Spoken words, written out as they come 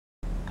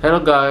Hello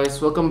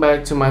guys, welcome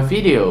back to my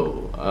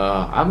video.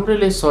 I'm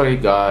really sorry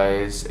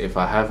guys if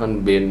I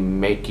haven't been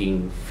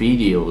making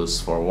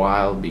videos for a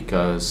while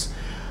because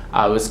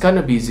I was kind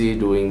of busy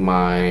doing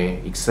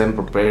my exam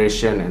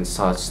preparation and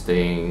such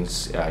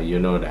things. You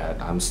know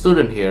that I'm a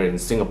student here in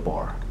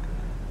Singapore.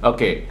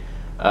 Okay,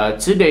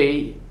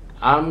 today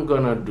I'm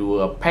gonna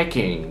do a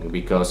packing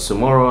because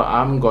tomorrow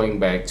I'm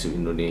going back to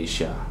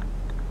Indonesia.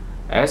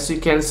 As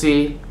you can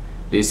see,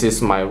 this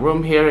is my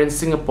room here in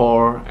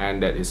Singapore,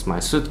 and that is my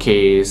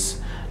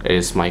suitcase. It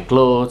is my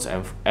clothes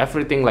and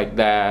everything like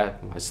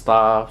that, my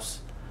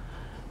stuffs.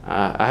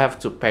 I have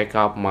to pack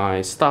up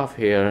my stuff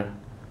here.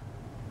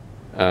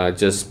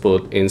 Just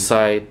put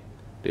inside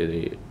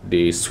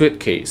the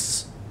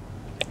suitcase.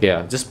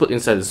 Yeah, just put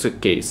inside the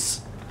suitcase.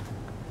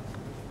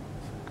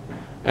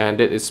 And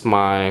that is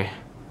my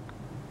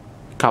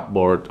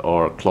cupboard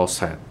or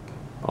closet,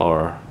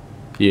 or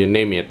you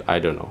name it, I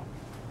don't know.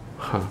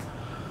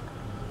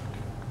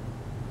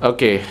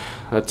 Okay,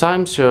 the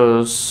time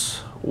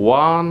shows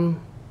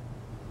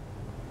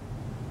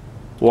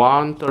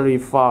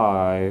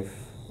 1:35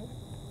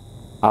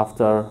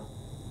 after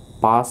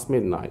past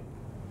midnight.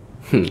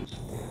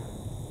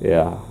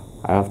 Yeah,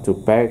 I have to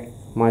pack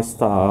my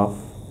stuff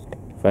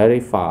very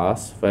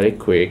fast, very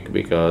quick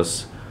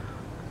because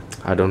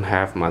I don't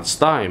have much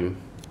time.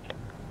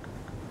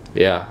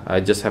 Yeah,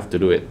 I just have to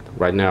do it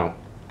right now.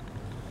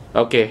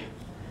 Okay,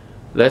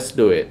 let's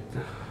do it.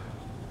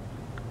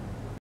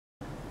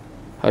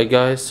 Hi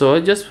guys, so I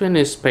just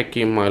finished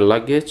packing my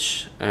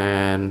luggage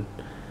and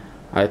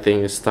I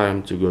think it's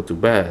time to go to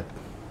bed.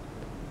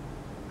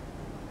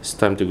 It's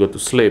time to go to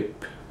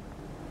sleep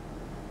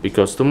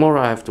because tomorrow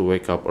I have to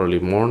wake up early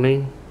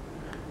morning.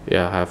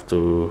 Yeah, I have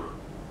to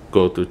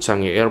go to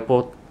Changi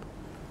Airport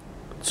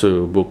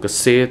to book a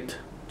seat,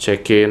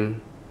 check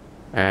in,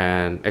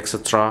 and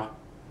etc.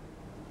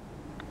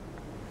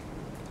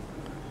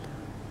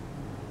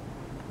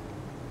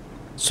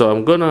 So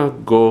I'm gonna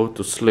go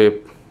to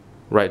sleep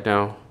right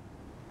now,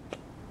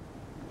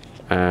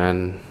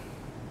 and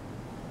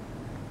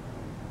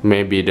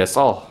maybe that's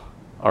all.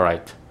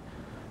 Alright,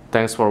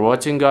 thanks for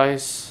watching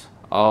guys.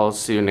 I'll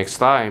see you next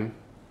time.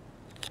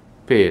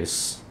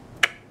 Peace.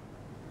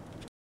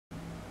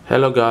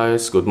 Hello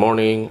guys, good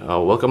morning.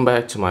 Welcome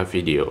back to my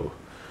video.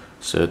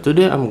 So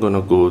today I'm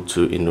gonna go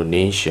to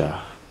Indonesia,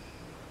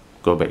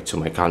 go back to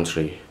my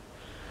country,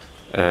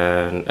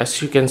 and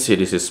as you can see,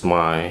 this is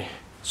my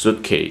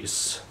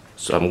suitcase.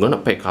 So I'm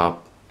gonna pick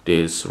up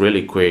this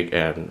really quick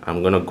and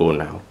I'm gonna go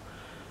now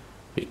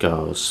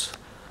because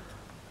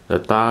the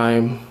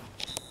time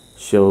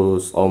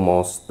shows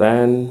almost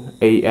 10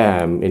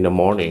 a.m. in the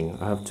morning.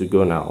 I have to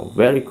go now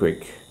very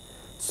quick,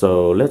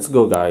 so let's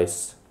go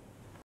guys.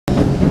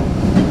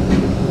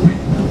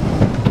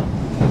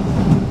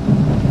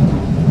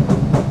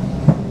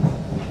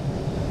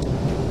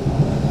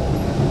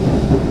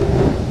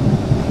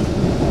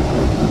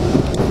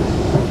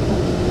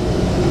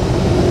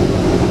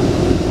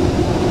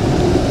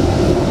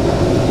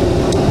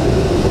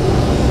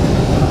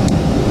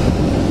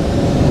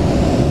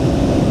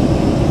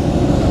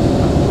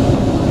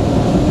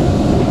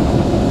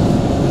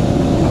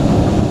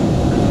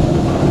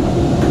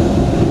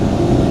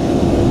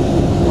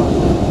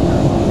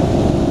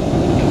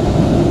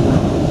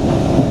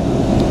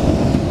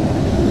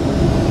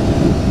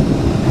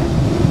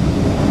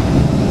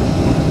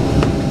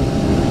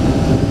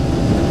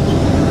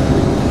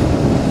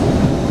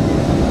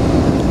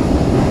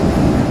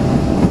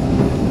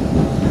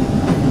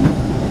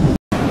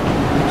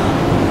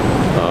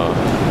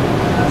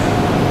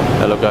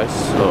 Hello guys,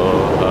 so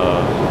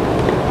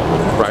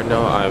right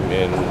now I'm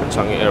in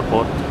Changi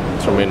Airport,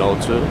 Terminal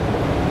 2.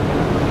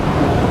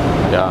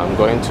 Yeah, I'm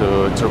going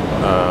to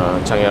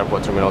Changi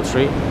Airport Terminal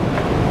 3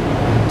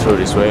 through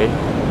this way.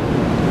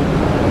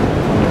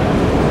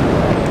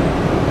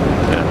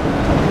 Yeah,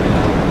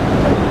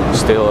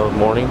 still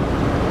morning.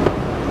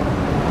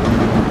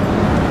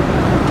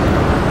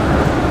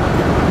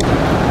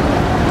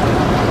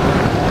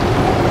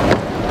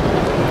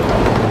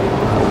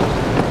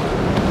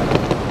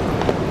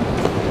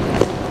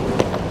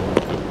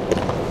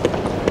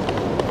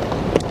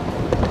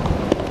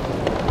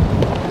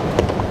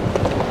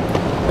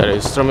 There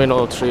is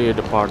Terminal 3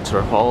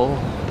 departure hall,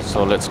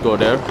 so let's go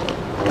there.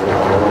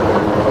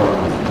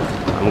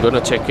 I'm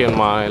gonna check in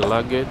my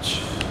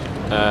luggage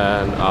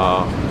and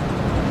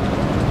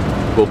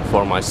book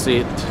for my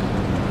seat.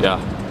 Yeah,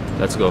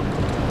 let's go.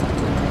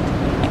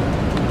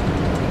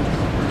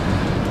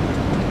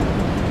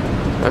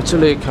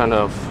 Actually kind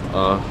of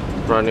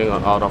running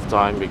out of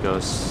time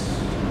because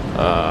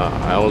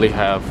I only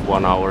have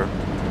 1 hour.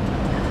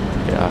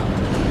 Yeah,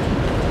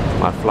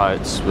 my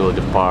flights will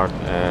depart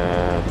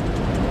at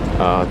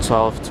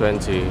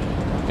 12:20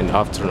 in the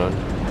afternoon.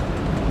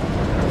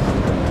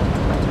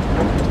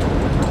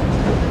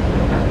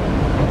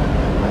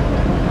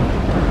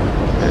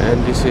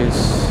 And this is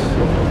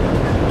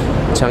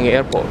Changi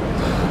Airport,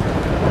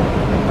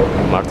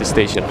 MRT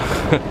station.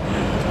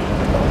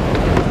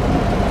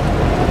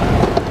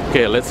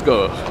 Okay, let's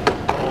go.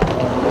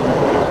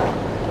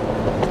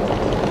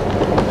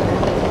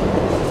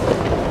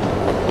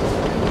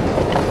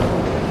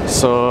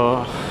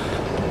 So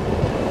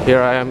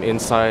here I am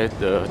inside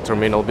the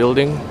terminal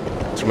building,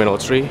 Terminal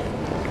 3.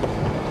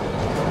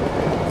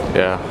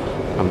 Yeah,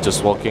 I'm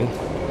just walking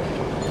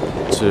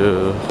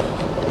to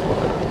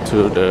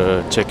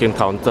the check-in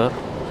counter.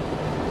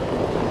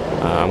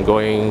 I'm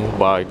going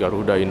by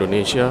Garuda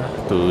Indonesia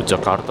to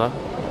Jakarta.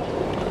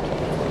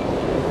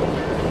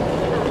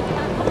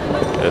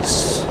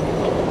 Yes,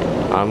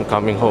 I'm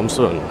coming home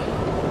soon.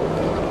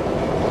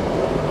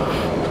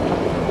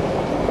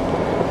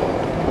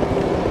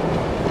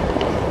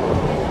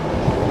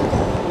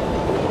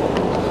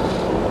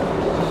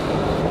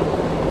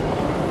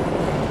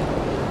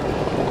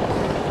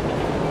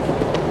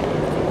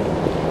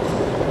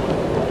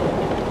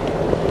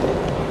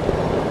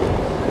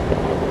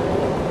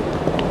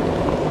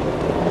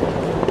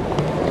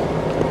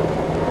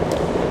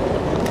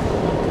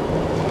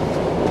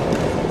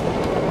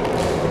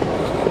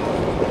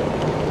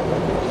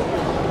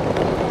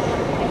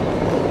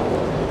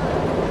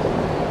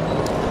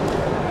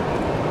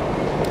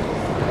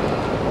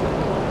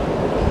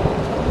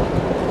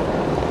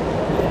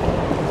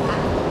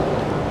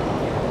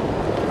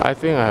 I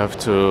think I have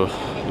to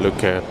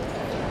look at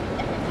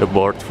the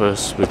board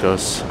first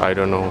because I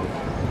don't know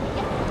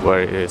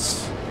where it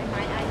is.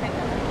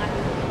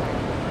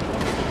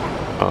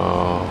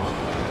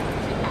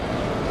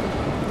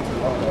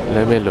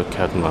 Let me look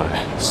at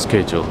my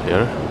schedule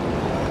here.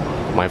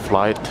 My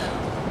flight.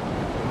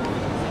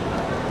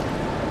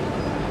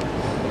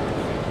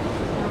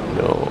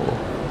 No.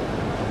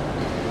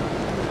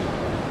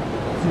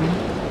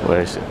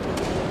 Where is it?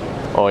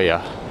 Oh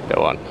yeah, that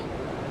one.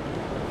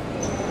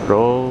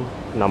 Row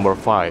number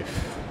 5.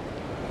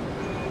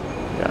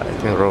 Yeah, I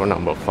think row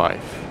number 5.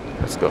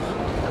 Let's go.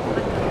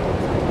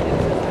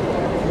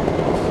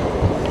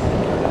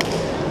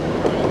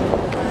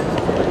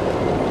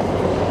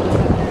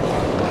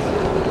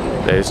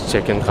 There is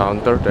check-in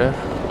counter there.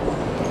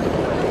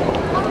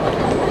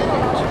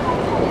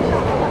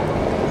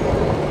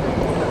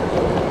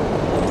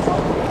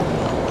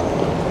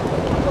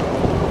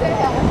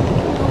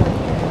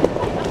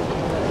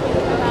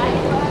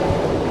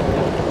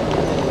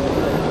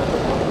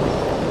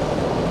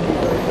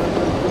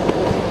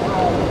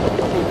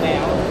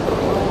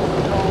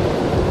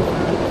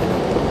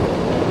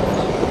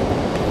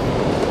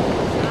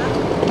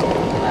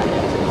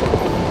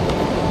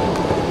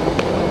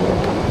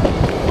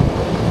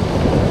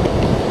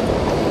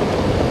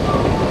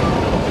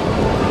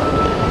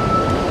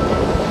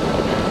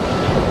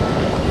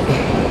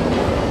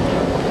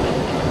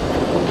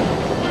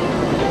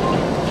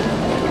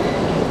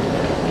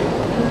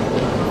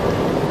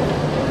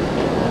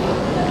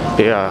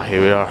 Yeah,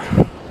 here we are.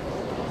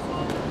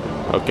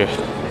 Okay,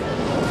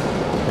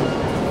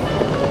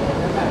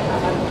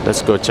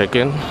 let's go check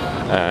in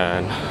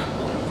and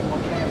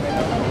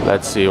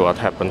let's see what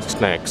happens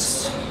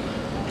next.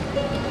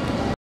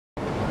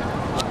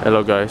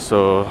 Hello guys,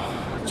 so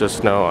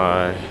just now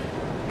I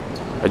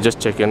just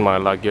checked in my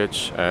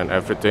luggage and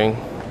everything.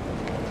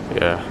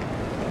 Yeah,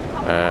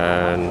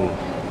 and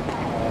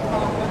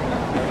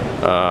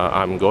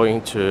I'm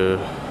going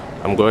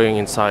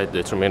inside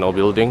the terminal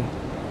building.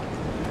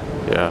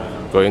 Yeah,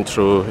 going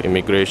through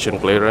immigration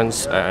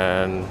clearance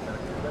and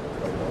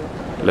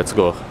let's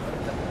go.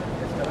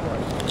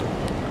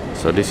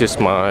 So this is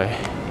my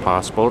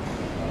passport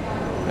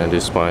and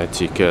this is my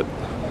ticket,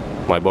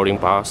 my boarding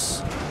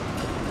pass.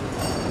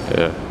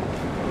 Yeah.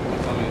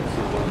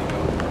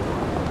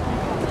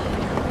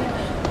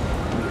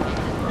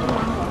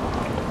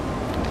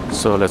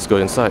 So let's go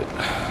inside.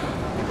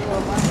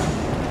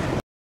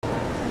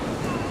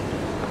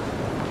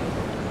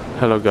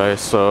 Hello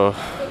guys, so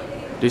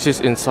this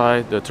is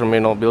inside the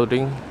terminal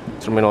building,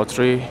 Terminal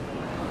 3,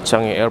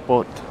 Changi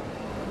Airport.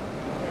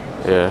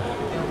 Yeah.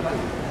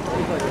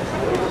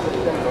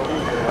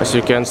 As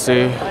you can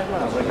see,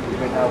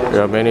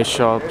 there are many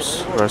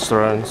shops,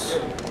 restaurants,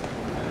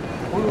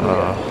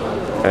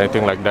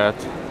 anything like that.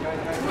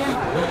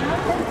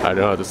 I don't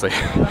know how to say.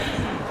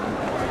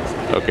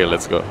 Okay,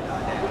 let's go.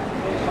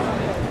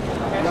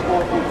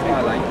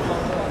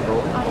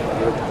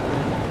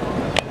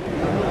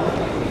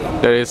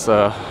 There is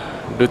a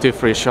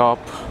duty-free shop.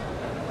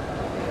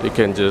 You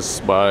can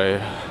just buy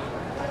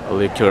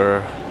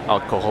liquor,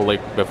 alcoholic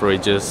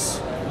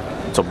beverages,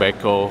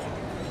 tobacco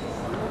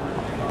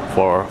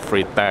for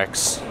free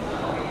tax.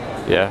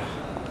 Yeah,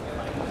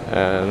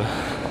 and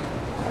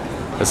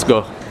let's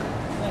go.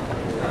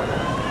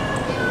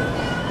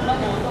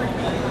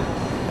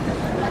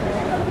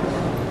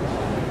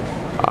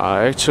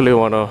 I actually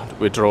want to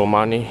withdraw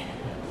money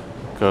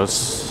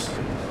because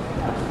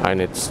I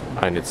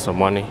need some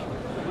money.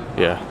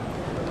 Yeah.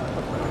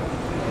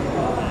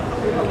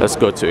 Let's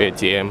go to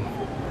ATM.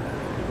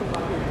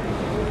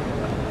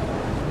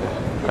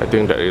 I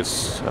think that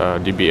is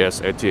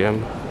DBS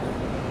ATM.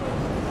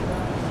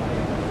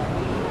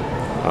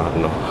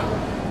 No,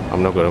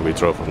 I'm not gonna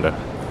withdraw from there.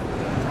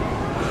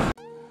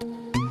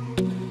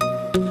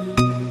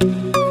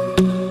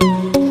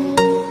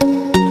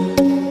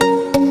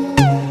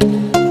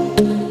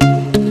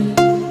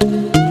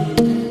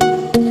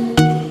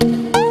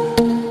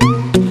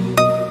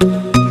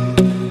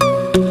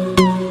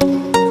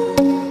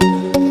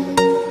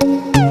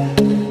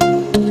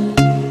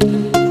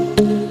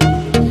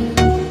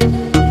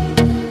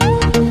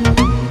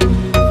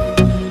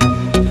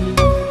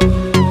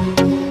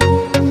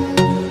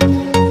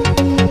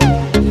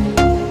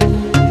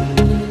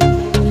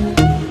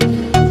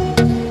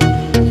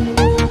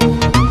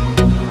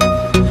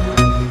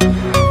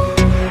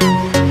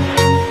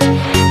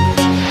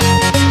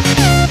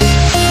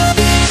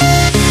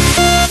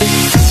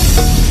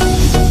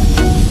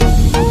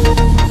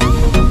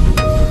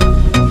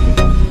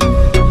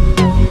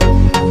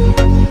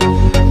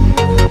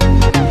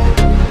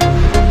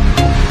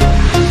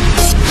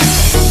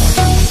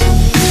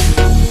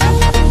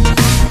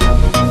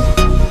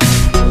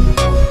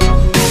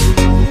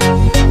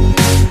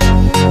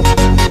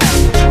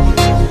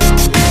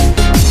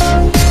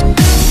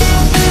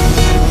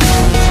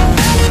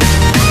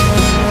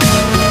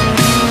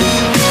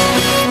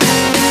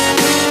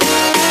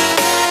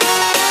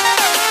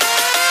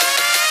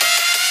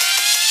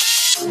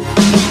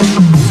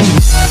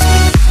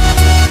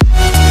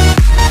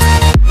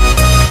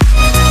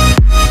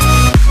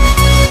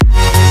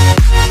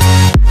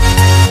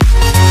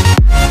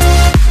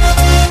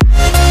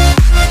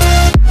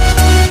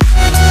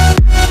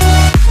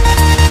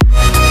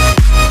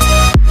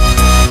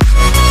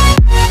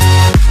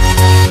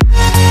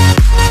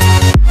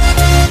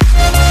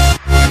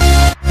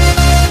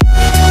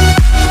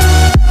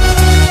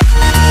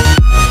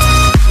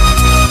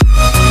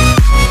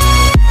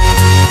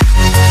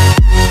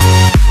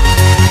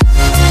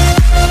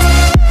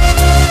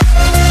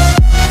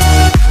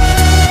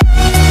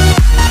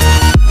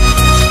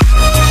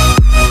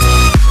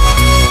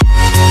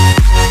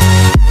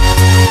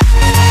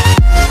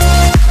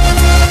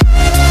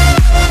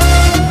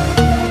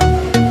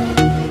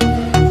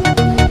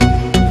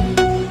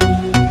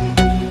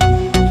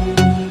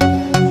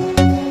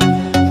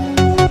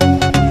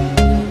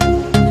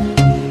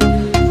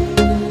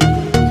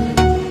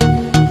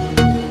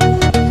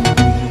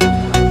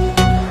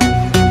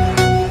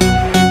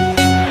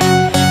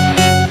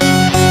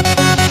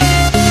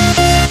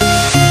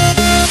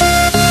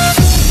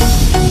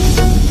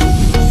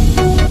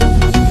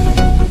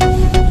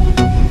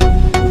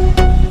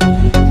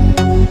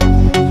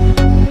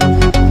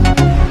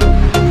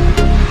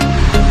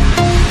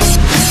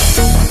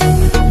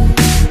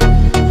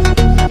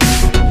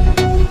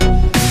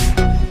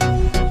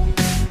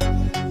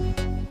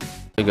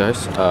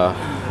 guys,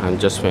 I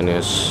just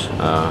finished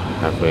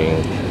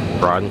having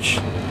brunch.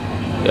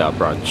 Yeah,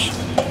 brunch.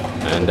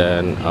 And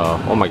then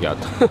oh my god,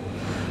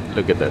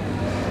 look at that.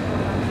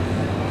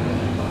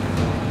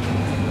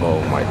 Oh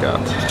my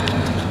god,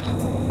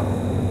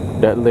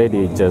 that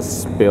lady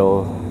just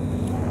spilled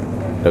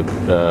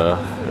the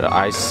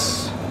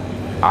ice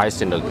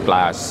in the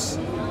glass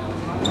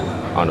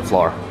on the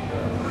floor.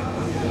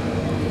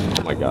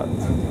 Oh my god.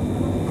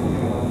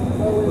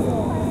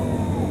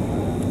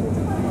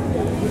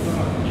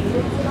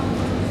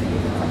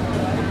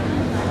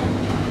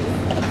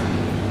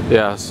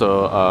 Yeah,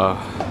 so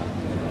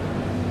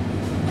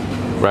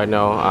right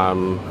now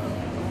I'm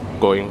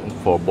going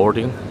for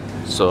boarding,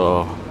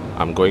 so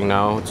I'm going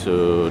now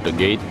to the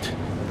gate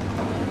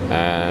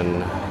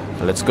and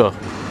let's go.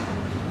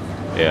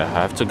 Yeah,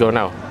 I have to go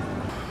now.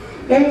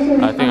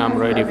 I think I'm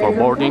ready for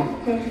boarding.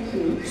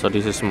 So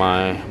this is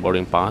my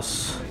boarding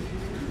pass.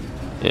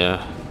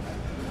 Yeah,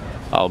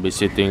 I'll be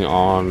sitting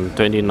on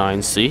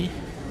 29C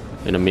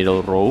in the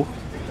middle row.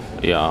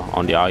 Yeah,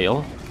 on the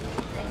aisle.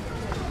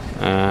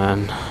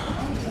 And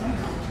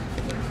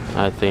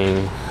I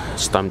think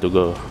it's time to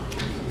go.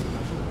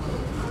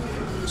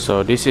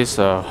 So this is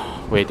a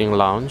waiting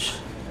lounge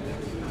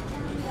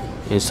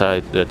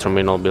inside the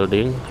terminal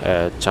building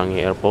at Changi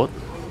Airport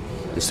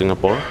in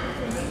Singapore.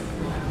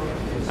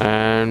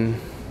 And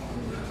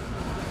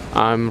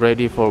I'm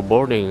ready for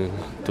boarding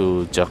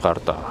to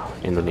Jakarta,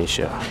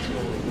 Indonesia.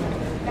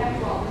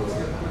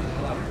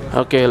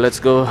 Okay, let's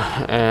go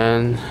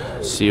and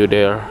see you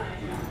there.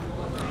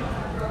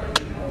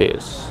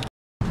 Peace.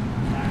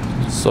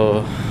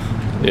 So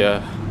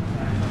yeah,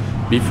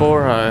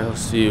 before I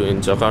see you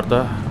in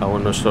Jakarta, I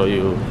want to show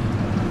you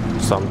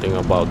something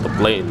about the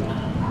plane.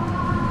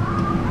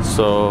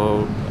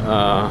 So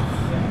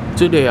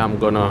today I'm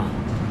gonna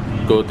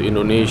go to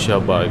Indonesia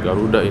by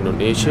Garuda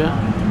Indonesia.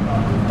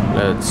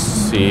 Let's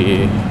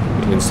see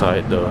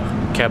inside the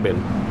cabin.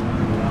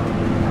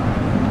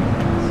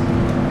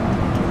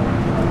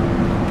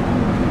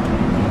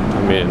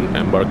 I mean,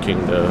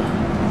 embarking the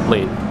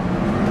plane.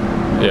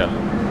 Yeah,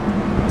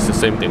 it's the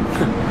same thing.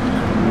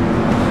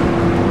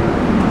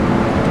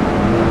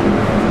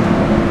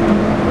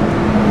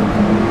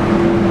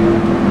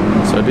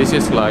 So this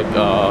is like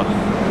a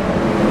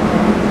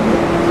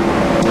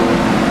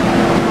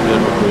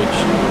little bridge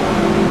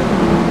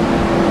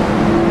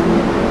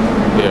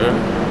here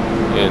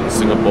in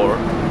Singapore,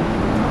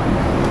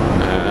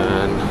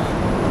 and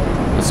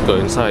let's go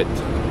inside.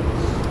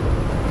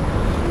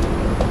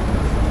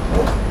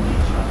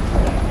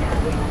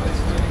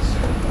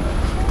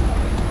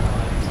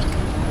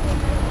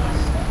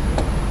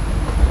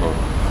 Oh.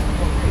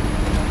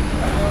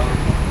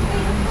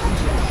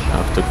 I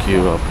have to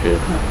queue up here.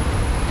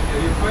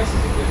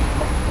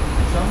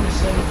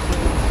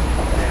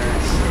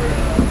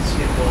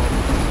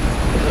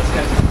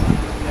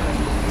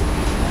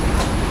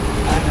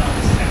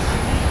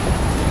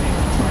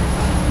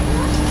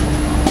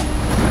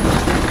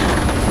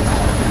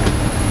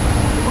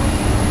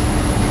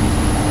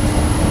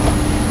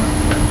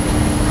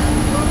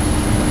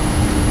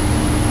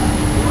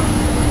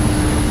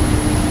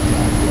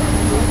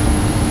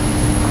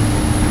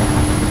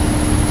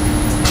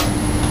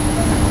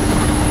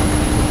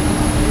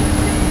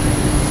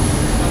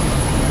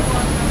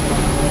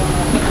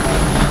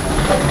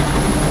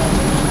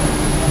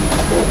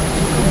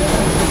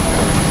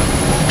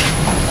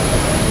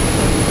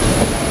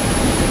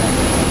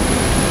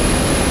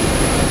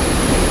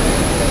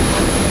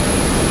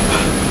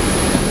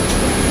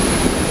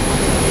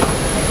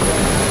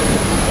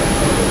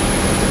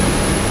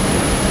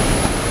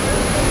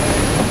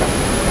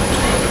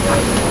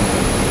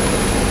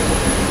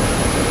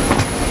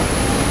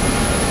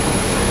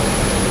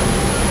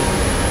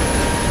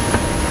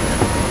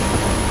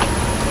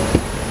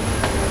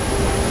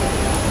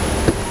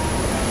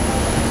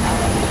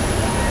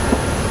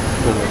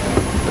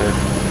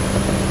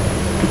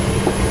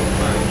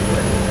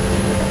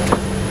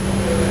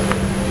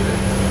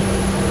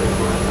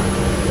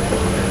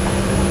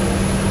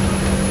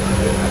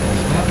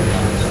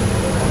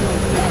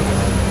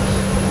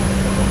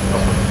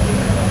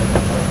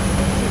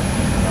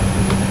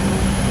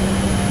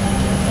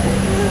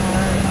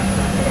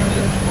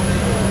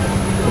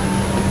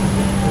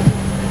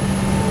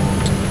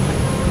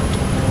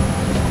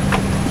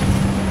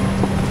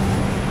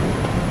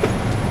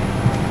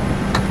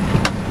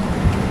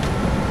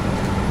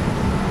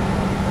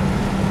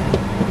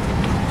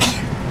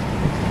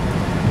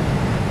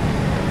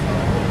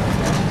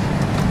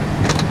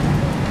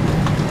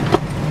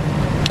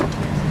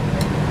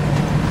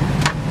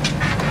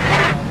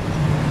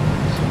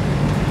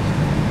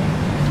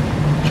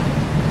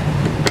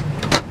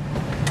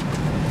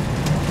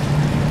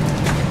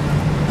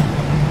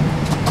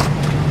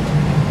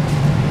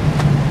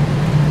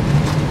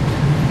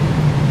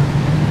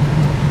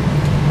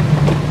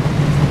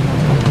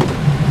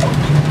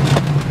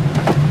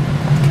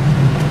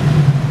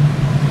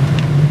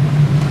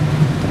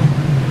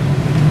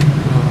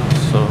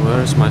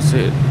 Where's my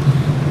seat?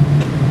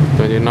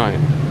 29.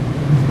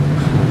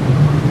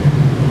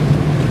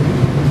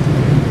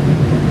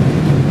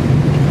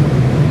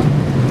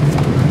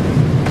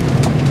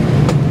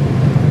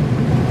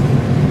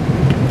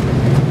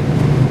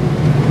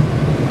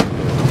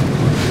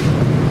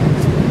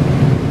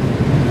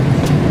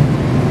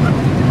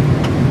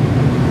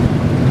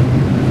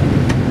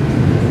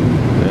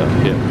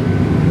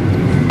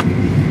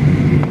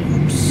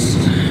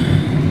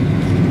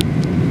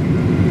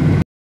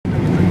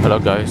 Hello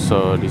guys,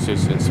 so this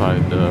is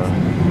inside the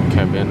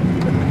cabin,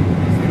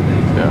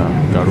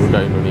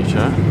 Garuda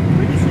Indonesia,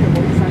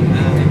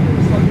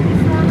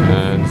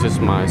 and this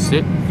is my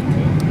seat,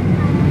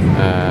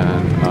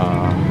 and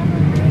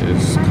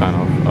this kind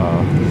of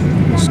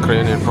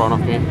screen in front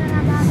of me.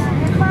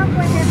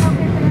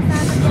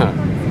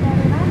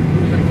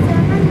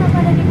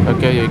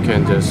 Okay, you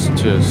can just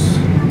choose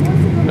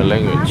the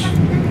language,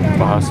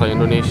 Bahasa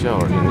Indonesia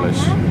or English.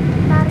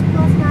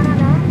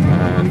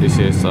 And this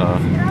is a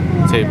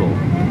table.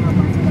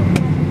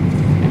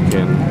 You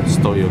can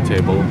store your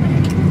table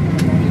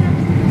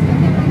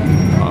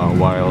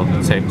while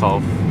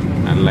takeoff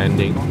and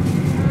landing.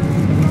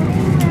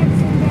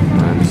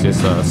 And this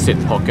is a seat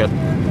pocket.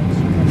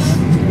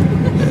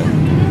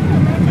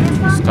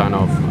 It's kind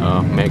of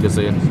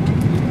magazine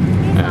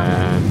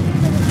and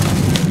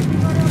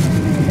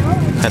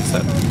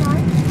headset.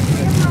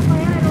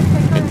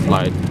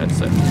 In-flight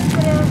headset.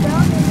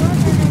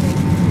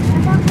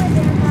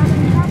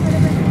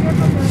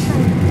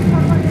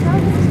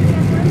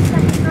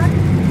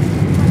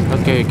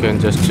 Okay, you can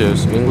just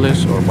choose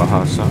English or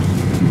Bahasa.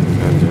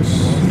 And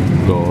just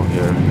go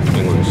here,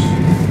 English.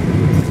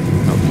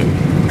 Okay.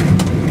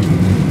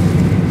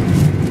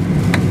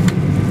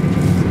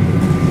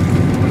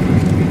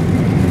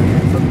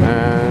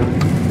 And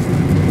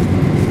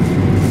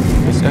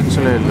this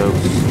actually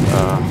looks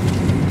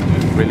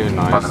really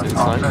nice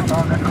inside.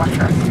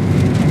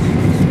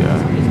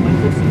 Yeah.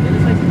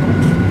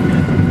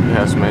 It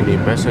has many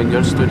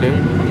passengers today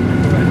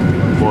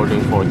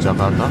boarding for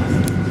Jakarta.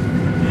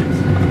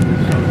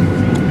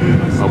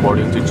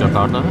 Boarding to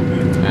Jakarta,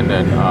 and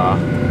then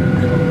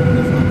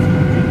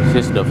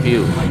this is the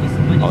view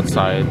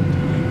outside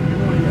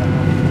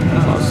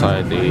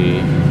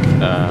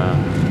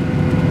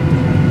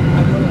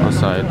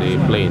the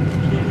plane.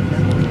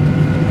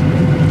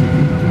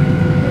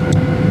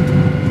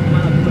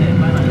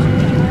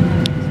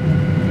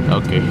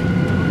 Okay,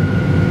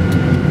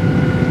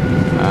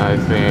 I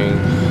think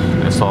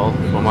that's all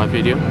for my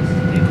video.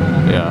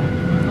 Yeah,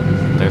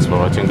 thanks for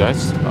watching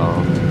guys. I'll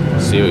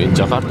see you in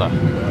Jakarta.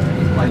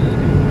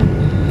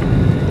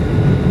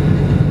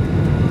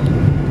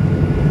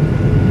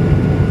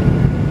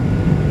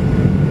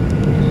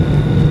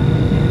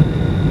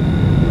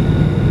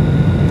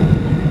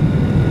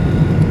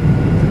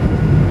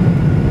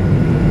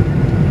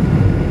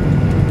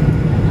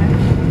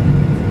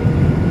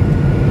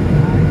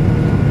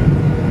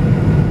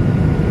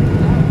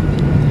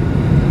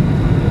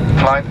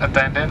 Flight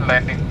attendant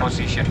landing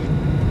position.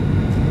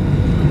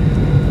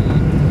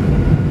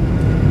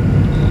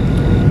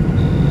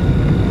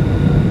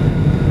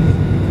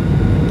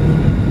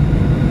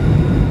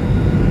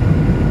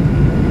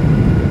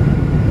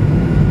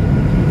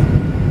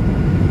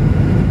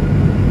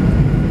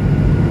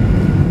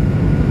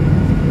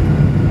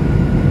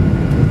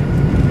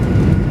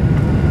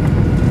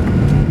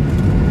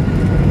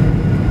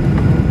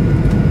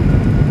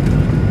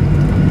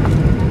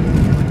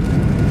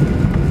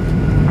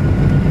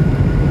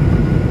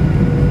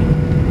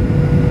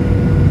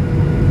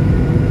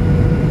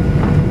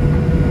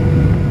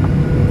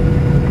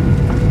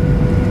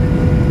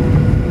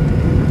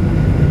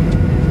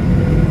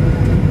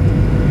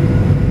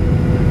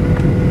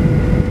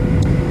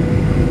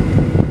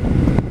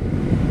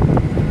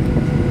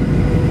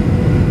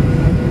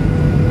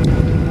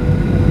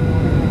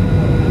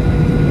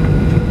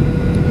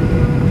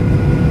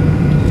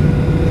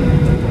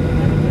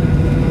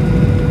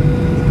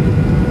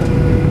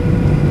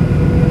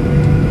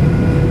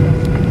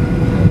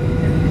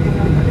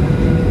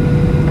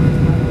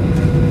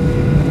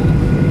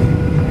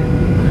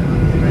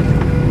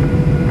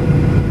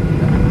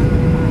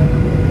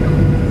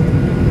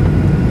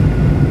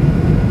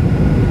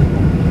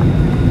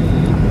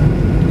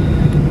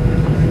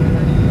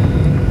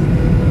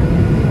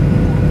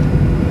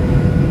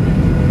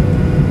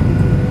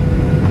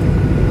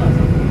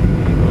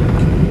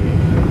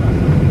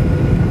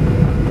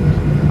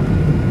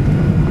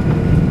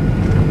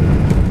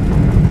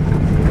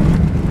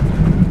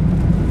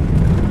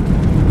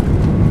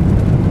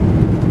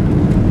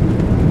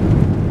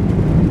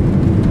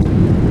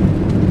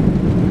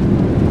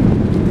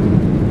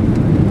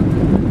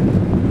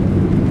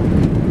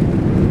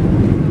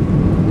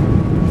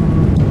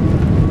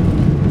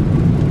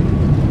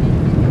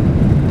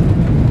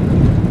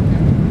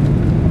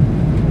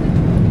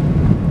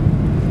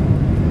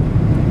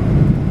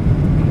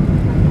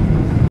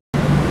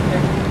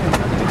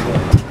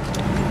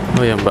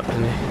 Oh ya Mbak,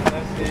 ini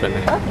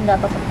pesannya. Oh, enggak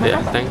apa-apa. Ya,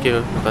 thank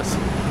you atas.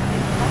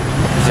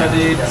 Bisa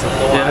di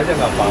semua Ya. aja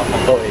nggak apa-apa.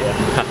 Oh iya.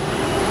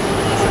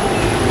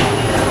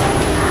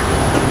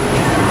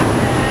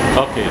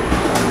 Oke.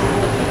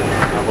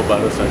 Aku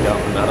baru saja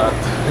mendarat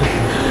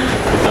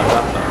di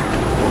Jakarta.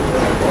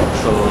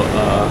 So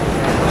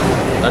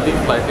tadi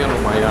flightnya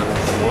lumayan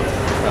smooth,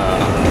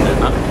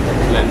 enak,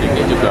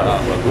 landingnya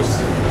juga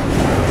bagus.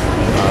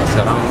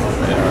 Sekarang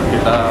ya,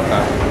 kita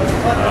akan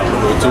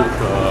menuju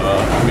ke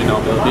terminal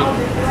building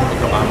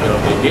untuk ambil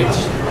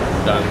baggage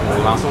dan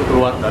langsung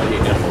keluar dari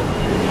airport.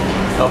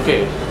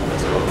 Oke,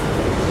 let's go.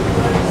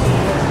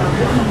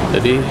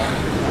 Jadi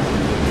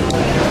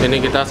ini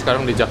kita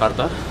sekarang di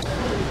Jakarta.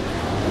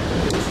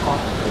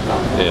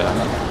 Ya,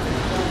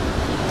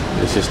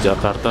 this is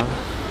Jakarta.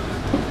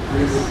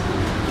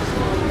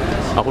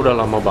 Aku udah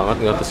lama banget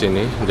nggak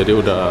kesini, jadi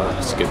udah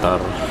sekitar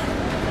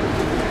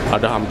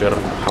ada hampir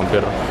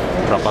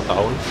berapa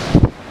tahun.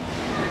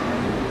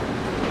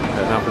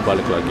 Dan aku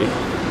balik lagi.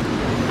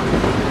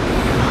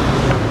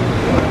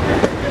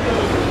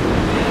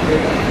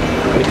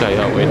 Ini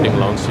kayak wedding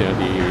lounge-nya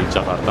di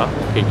Jakarta,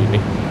 kayak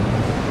gini.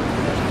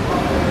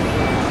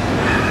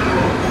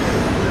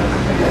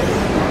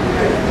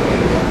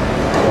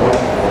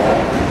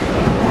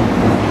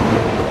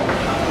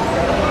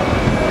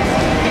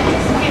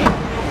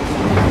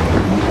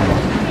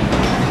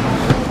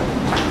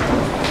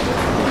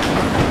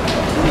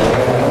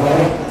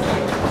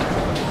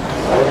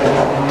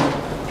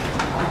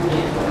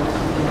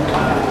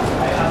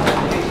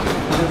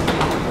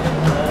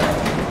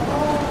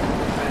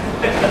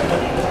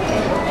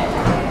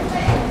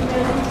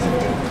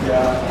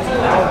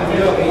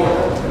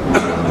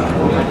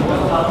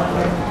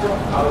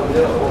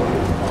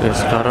 Oke,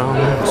 sekarang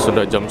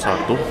sudah jam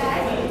 1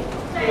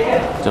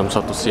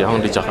 siang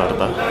di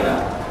Jakarta.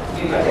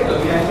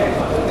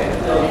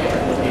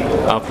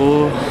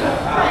 Aku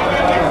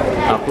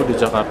di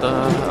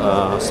Jakarta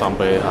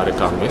sampai hari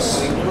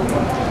Kamis.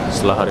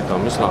 Setelah hari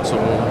Kamis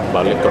langsung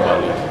balik ke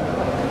Bali.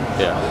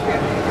 Ya,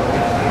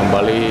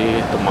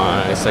 kembali to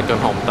my second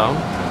hometown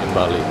in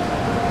Bali.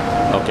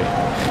 Oke.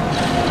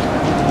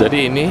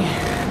 Jadi ini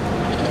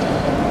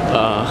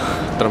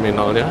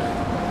terminalnya.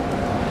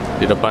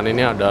 Di depan ini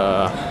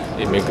ada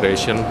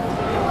immigration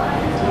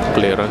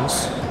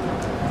clearance.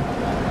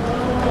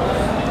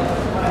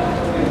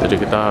 Jadi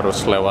kita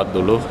harus lewat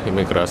dulu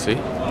imigrasi.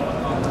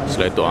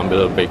 Setelah itu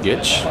ambil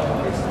baggage.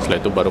 Setelah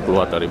itu baru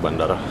keluar dari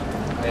bandara.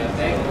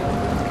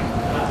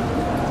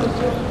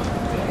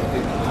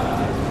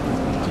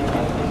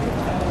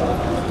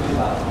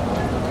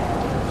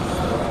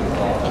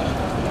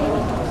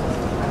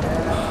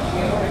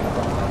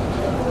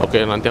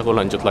 Oke, nanti aku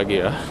lanjut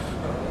lagi ya.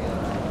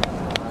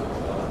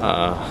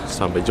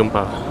 Sampai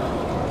jumpa.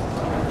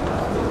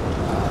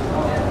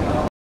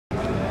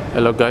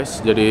 Halo guys,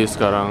 jadi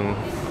sekarang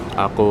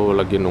aku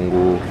lagi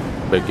nunggu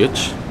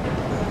baggage,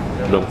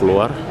 belum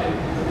keluar.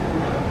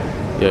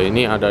 Ya,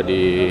 ini ada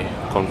di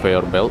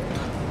conveyor belt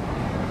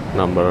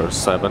number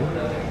 7.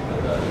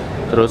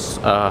 Terus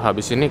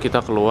habis ini kita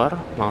keluar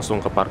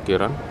langsung ke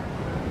parkiran.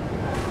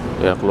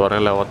 Ya,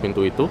 keluarnya lewat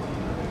pintu itu.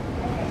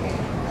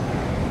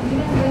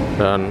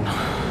 Dan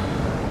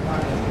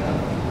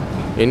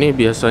ini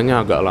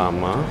biasanya agak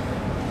lama,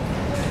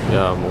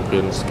 ya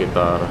mungkin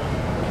sekitar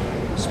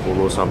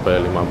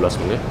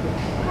 10-15 menit.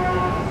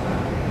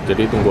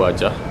 Jadi tunggu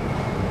aja.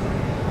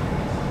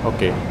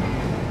 Oke.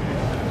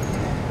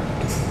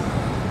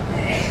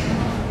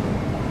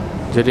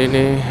 Jadi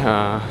ini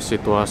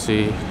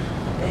situasi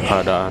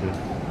keadaan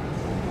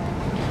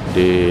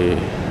di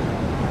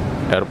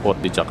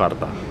airport di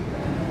Jakarta.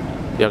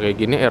 Ya kayak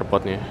gini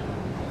airportnya,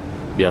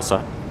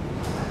 biasa.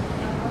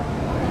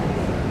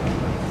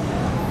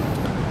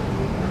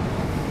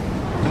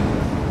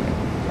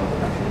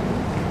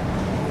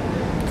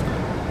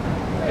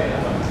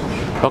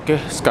 Oke,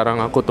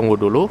 sekarang aku tunggu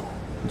dulu.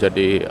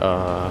 Jadi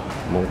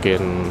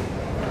mungkin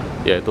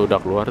ya itu udah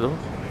keluar tuh.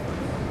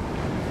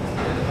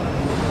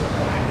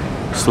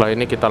 Setelah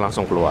ini kita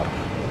langsung keluar.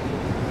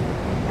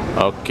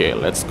 Oke,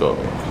 let's go.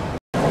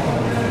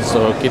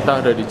 So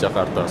kita ada di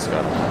Jakarta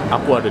sekarang.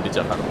 Aku ada di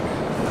Jakarta.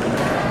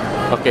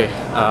 Oke,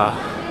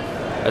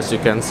 as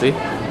you can see,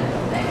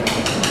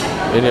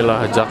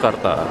 inilah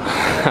Jakarta.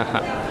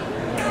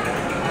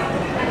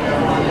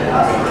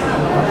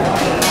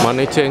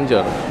 Money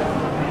changer.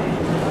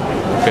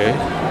 Oke,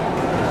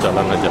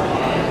 jalan aja.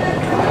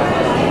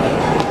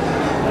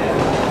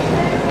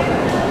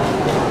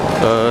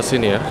 Ke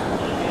sini ya.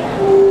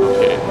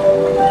 Oke.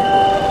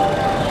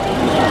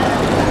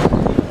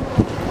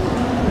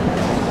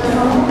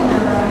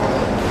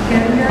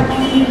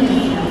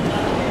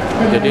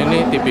 Jadi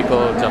ini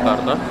tipikal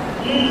Jakarta.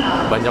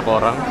 Banyak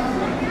orang.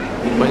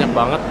 Banyak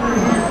banget.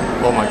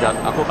 Oh my god,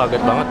 aku kaget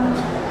banget.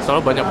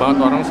 Soalnya banyak banget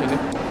orang sini.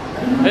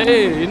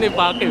 Hei, ini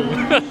Pak Hakim.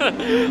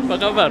 Apa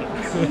kabar?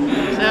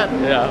 Sehat?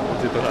 Ya,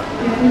 puji Tuhan.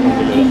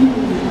 Alhamdulillah.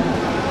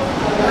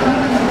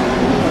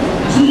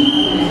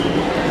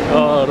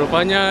 Oh,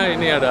 rupanya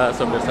ini ada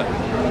sopir saya,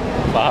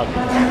 Pak Hakim.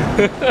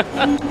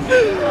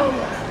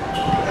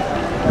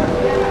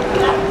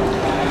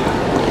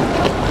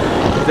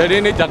 Jadi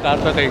ini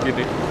Jakarta kayak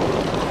gini.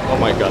 Oh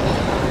my god.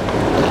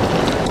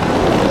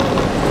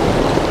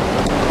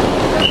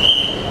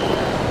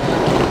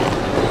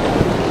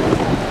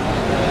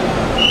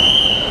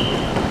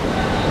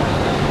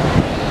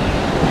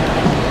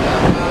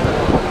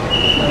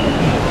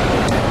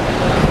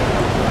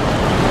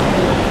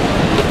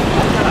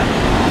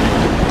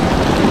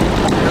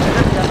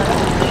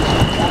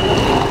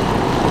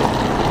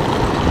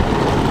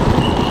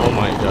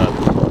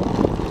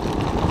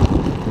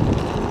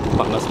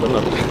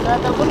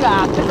 Ataupun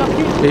nggak aktif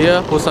tapi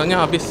Iya,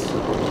 pulsanya habis.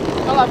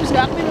 Kalau habis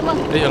nggak aktif memang.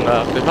 Iya nggak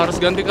aktif, harus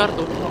ganti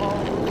kartu. Oh,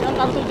 yang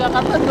kartu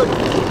Jakarta juga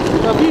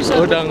nggak bisa.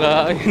 Udah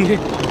nggak ini,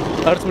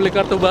 harus beli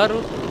kartu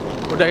baru.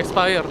 Udah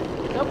expire.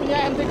 Saya punya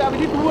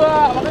MTKBD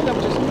 2, makanya nggak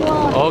bisa semua.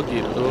 Oh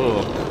gitu.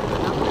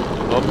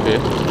 Oke.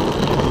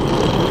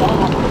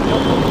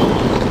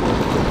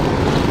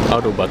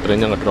 Aduh,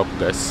 baterainya ngedrop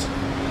guys.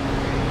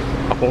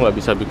 Aku nggak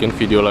bisa bikin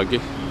video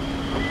lagi.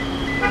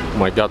 Oh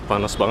my god,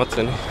 panas banget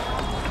sini.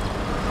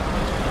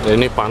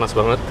 Ini panas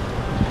banget.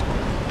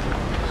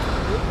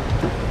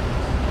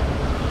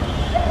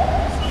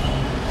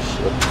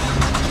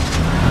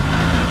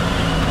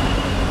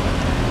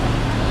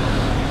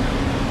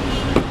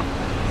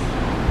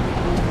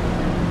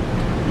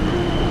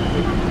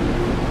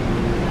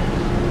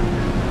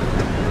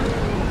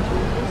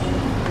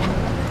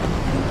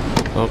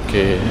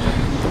 Oke,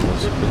 kita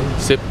masukin.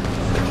 Sip.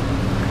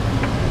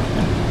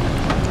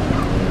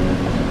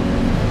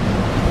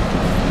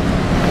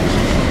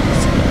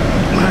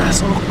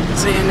 Masuk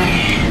sini.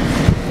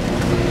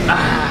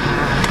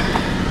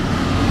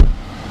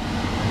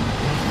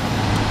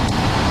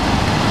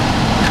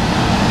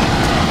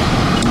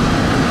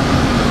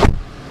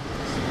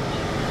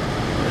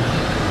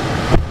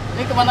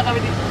 Ini kemana kami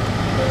di?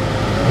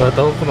 Nggak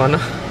tahu kemana.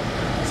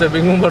 Saya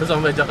bingung, baru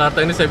sampai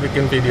Jakarta ini saya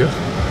bikin video.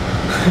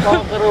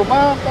 Mau ke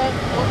rumah apa?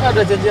 Oh,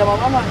 ada janji sama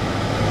mama?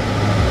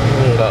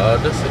 Nggak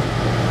ada sih.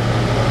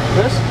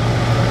 Terus?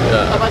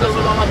 Ya, Apa ada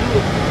sama mama dulu?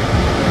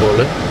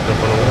 boleh.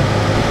 Telepon nomor.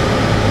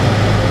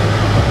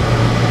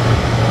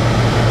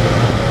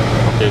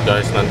 Oke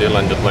guys, nanti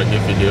lanjut lagi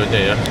videonya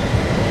ya.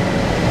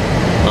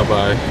 Bye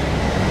bye.